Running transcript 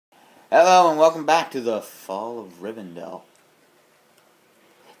Hello and welcome back to the Fall of Rivendell.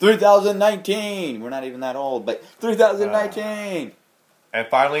 3019! We're not even that old, but 3019! And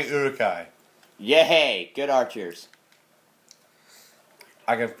finally, Urukai. Yay! Good archers.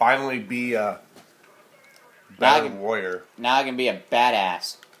 I can finally be a better warrior. Now I can be a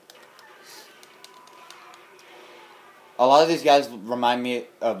badass. A lot of these guys remind me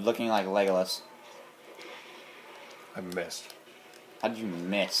of looking like Legolas. I missed. How did you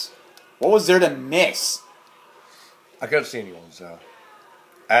miss? What was there to miss? I couldn't see anyone, so.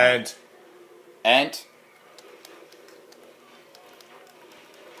 And.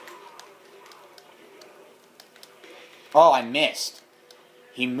 Oh, I missed.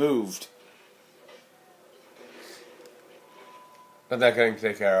 He moved. Nothing I couldn't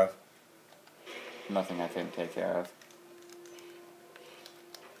take care of. Nothing I couldn't take care of.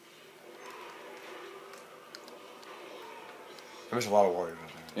 I miss a lot of warriors out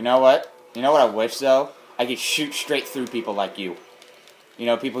there. You know what? You know what I wish, though? I could shoot straight through people like you. You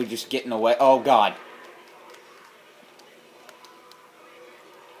know, people who just get in the way. Oh, God.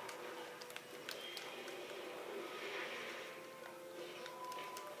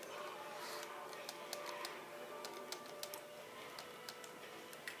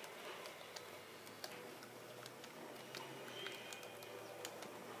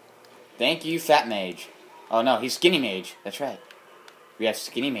 Thank you, Fat Mage. Oh, no, he's Skinny Mage. That's right. We have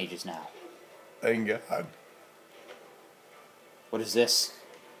Skinny Mages now. Thank God. What is this?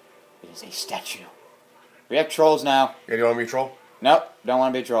 It is a statue. We have trolls now. Yeah, do you want to be a troll? Nope, don't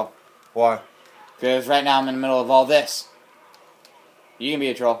want to be a troll. Why? Because right now I'm in the middle of all this. You can be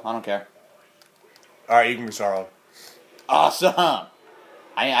a troll. I don't care. Alright, you can be Sauron. Awesome!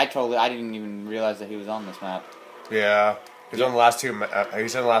 I didn't even realize that he was on this map. Yeah. He's on the last two.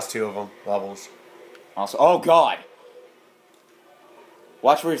 He's in the last two of them levels. Also, oh God!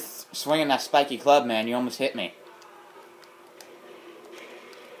 Watch where you're swinging that spiky club, man. You almost hit me.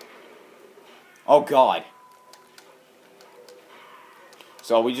 Oh God!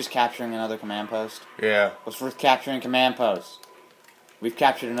 So are we just capturing another command post? Yeah. What's worth capturing command posts? We've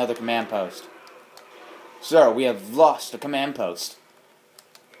captured another command post. Sir, we have lost a command post.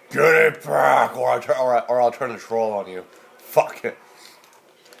 Get it back, or I'll turn the troll on you. Fuck it.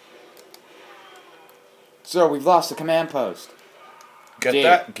 Sir, we've lost a command post. Get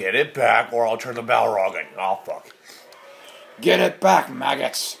that? Get it back, or I'll turn the Balrog on you. Oh, fuck. Get it back,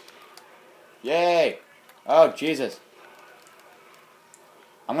 maggots! Yay! Oh, Jesus.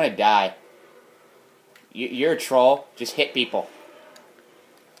 I'm gonna die. You're a troll. Just hit people.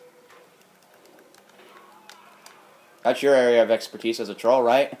 That's your area of expertise as a troll,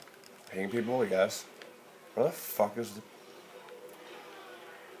 right? Hitting people, yes. Where the fuck is the...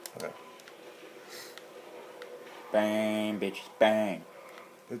 Okay. Bang, bitches, bang.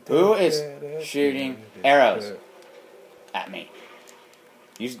 Who is shooting arrows at me?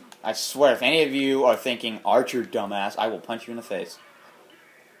 I swear, if any of you are thinking, Archer, dumbass, I will punch you in the face.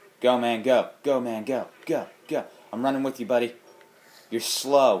 Go, man, go. Go, man, go. Go, go. I'm running with you, buddy. You're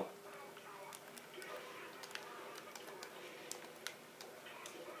slow.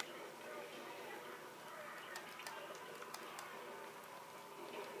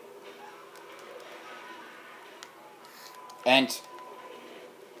 Ent.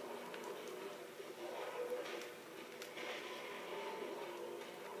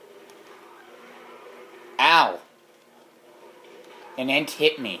 Ow! An Ent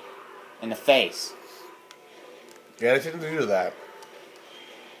hit me in the face. Yeah, they shouldn't do that.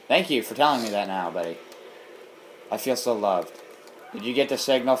 Thank you for telling me that now, buddy. I feel so loved. Did you get the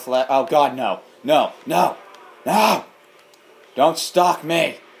signal flag? Oh, God, no. No, no, no! Don't stalk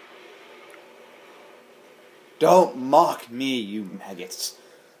me! Don't mock me, you maggots.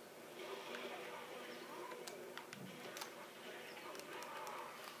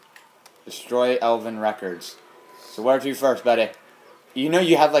 Destroy Elven records. So where to first, buddy? You know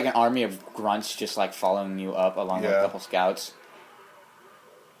you have like an army of grunts just like following you up along with a couple scouts.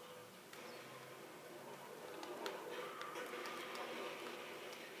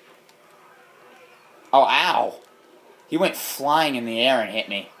 Oh, ow! He went flying in the air and hit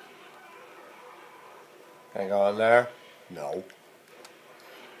me. Can I go in there? No.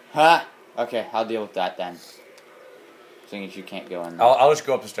 Huh? Okay, I'll deal with that then. Seeing as you can't go in there. I'll just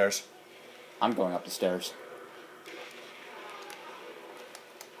go up the stairs. I'm going up the stairs.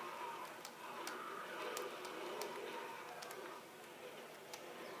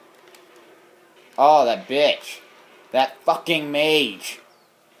 Oh, that bitch. That fucking mage.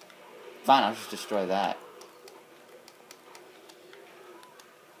 Fine, I'll just destroy that.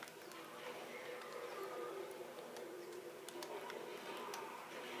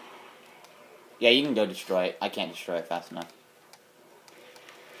 Yeah, you can go destroy it. I can't destroy it fast enough.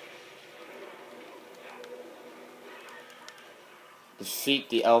 Defeat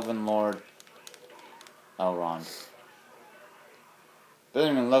the Elven Lord Elrond.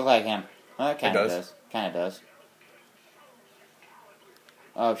 Doesn't even look like him. Well, it kind of does. Kind of does.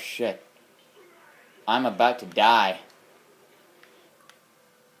 Oh shit. I'm about to die.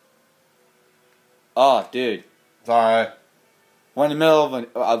 Oh, dude. Sorry. We're in the middle of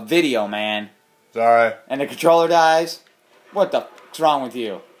a video, man. Sorry. And the controller dies? What the fuck's wrong with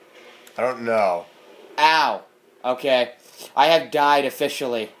you? I don't know. Ow. Okay. I have died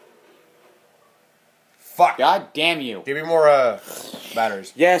officially. Fuck. God damn you. Give me more,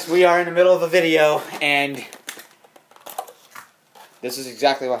 batteries. Yes, we are in the middle of a video, and this is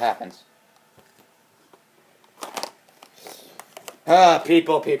exactly what happens.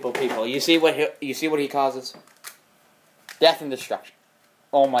 People. You see what he causes? Death and destruction.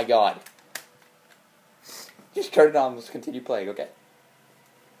 Oh my god. Just turn it on. Let's continue playing. Okay.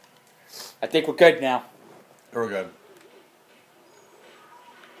 I think we're good now. We're good.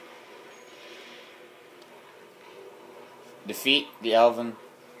 Defeat the Elven.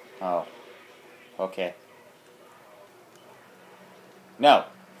 Oh. Okay. No.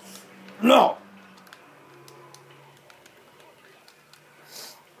 No!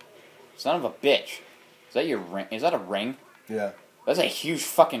 Son of a bitch. Is that your ring? Is that a ring? Yeah. That's a huge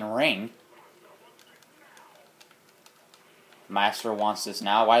fucking ring. Master wants this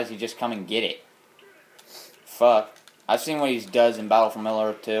now. Why does he just come and get it? Fuck. I've seen what he does in Battle for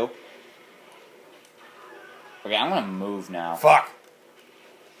Middle-earth 2. Okay, I'm gonna move now. Fuck.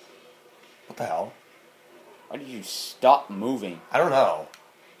 What the hell? Why did you stop moving? I don't know.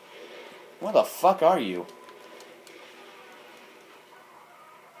 Where the fuck are you?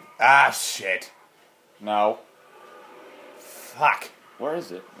 Ah, shit. No. Fuck. Where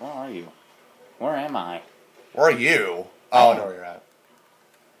is it? Where are you? Where am I? Where are you? Oh, I know where you're at.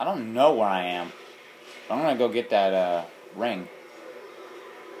 I don't know where I am. But I'm gonna go get that, ring.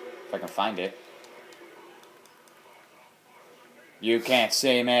 If I can find it. You can't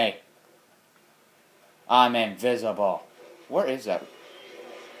see me. I'm invisible. Where is that?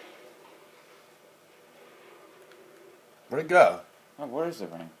 Where'd it go? Oh, where is the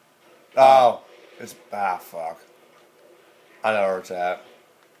ring? Oh. It's... Ah, fuck. I know where it's at.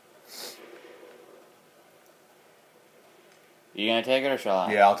 You gonna take it or shall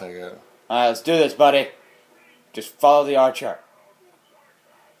I? Yeah, I'll take it. Alright, let's do this, buddy. Just follow the archer.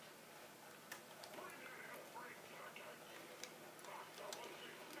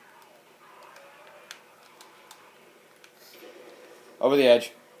 Over the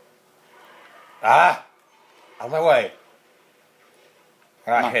edge. Ah! Out of my way.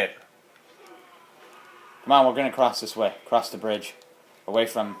 I got hit. Come on, we're gonna cross this way. Cross the bridge. Away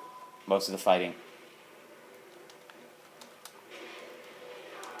from most of the fighting.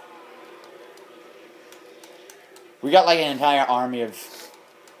 We got like an entire army of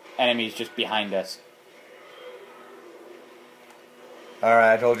enemies just behind us.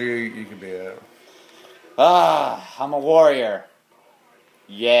 Alright, I told you you could be it. Ah, I'm a warrior.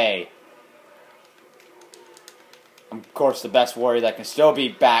 Yay. I'm, of course, the best warrior that can still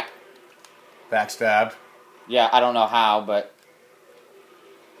be Backstabbed. Yeah, I don't know how, but...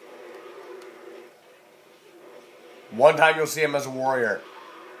 One time you'll see him as a warrior.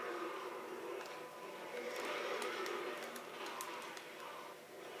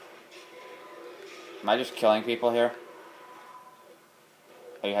 Am I just killing people here?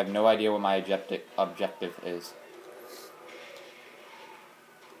 I have no idea what my objective is.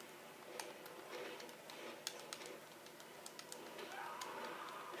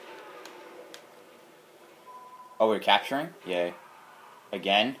 Oh, we're capturing? Yay.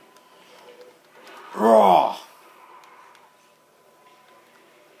 Again? Raw!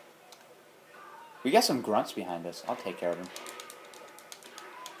 We got some grunts behind us. I'll take care of them.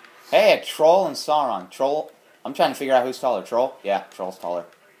 Hey, a troll and Sauron. Troll... I'm trying to figure out who's taller. Troll? Yeah, Troll's taller.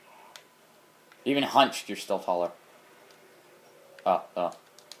 Even hunched, you're still taller. Oh.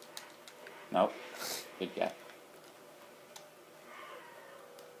 Nope. Good guy.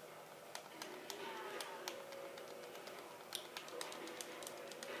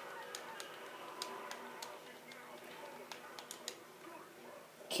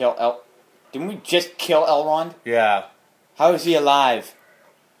 Didn't we just kill Elrond? Yeah. How is he alive?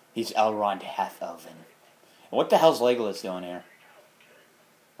 He's Elrond half-elven. What the hell's Legolas doing here?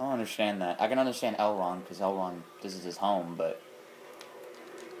 I don't understand that. I can understand Elrond, because Elrond, this is his home, but...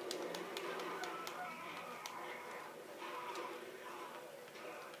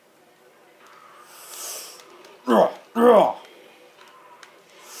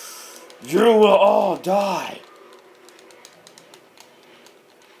 You will all die.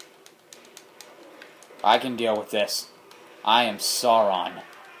 I can deal with this. I am Sauron.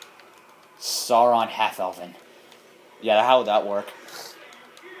 Sauron half-elven. Yeah, how would that work?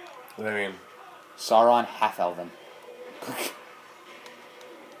 What do you mean? Sauron half-elven.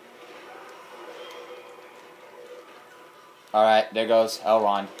 Alright, there goes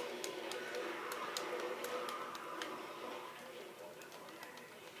Elrond.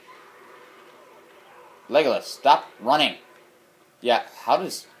 Legolas, stop running. Yeah, how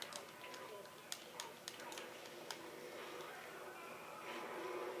does...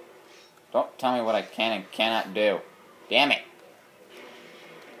 Don't tell me what I can and cannot do. Damn it.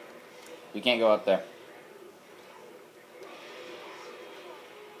 We can't go up there.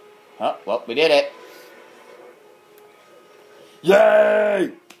 Oh, well, we did it.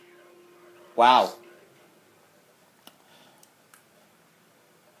 Yay! Wow.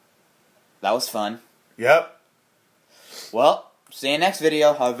 That was fun. Yep. Well, see you next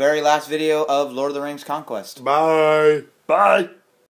video. Our very last video of Lord of the Rings Conquest. Bye. Bye.